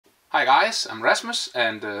Hi guys, I'm Rasmus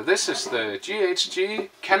and this is the GHG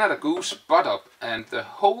Canada Goose butt up, and the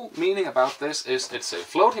whole meaning about this is it's a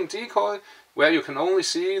floating decoy where you can only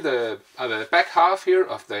see the back half here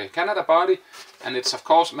of the Canada body, and it's of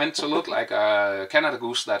course meant to look like a Canada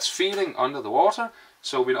goose that's feeding under the water,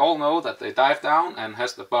 so we all know that they dive down and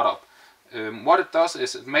has the butt up. What it does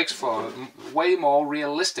is it makes for a way more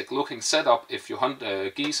realistic looking setup if you hunt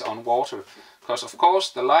geese on water, because of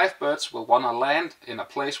course the live birds will want to land in a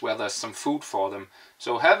place where there's some food for them.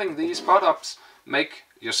 So having these butt ups make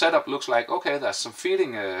your setup looks like, okay, there's some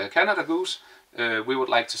feeding Canada goose, we would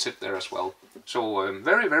like to sit there as well. So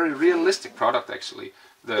very realistic product actually.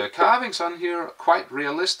 The carvings on here are quite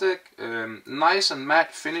realistic, nice and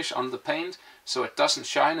matte finish on the paint so it doesn't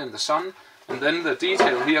shine in the sun. And then the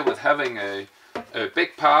detail here with having a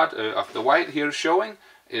big part of the white here showing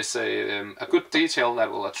is a good detail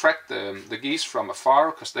that will attract the geese from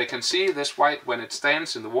afar, because they can see this white when it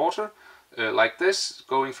stands in the water like this,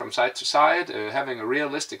 going from side to side, having a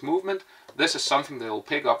realistic movement. This is something they will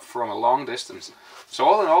pick up from a long distance. So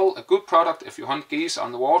all in all, a good product if you hunt geese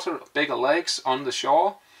on the water, bigger lakes, on the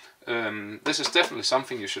shore. This is definitely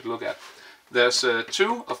something you should look at. There's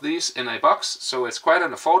two of these in a box, so it's quite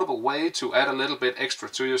an affordable way to add a little bit extra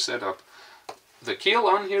to your setup. The keel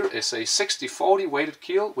on here is a 60-40 weighted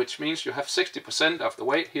keel, which means you have 60% of the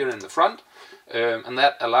weight here in the front, and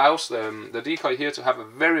that allows the decoy here to have a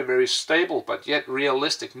very stable but yet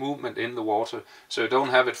realistic movement in the water, so you don't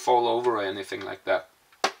have it fall over or anything like that.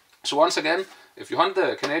 So once again, if you hunt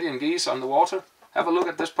the Canadian geese on the water, have a look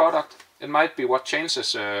at this product. It might be what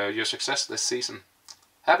changes your success this season.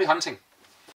 Happy hunting!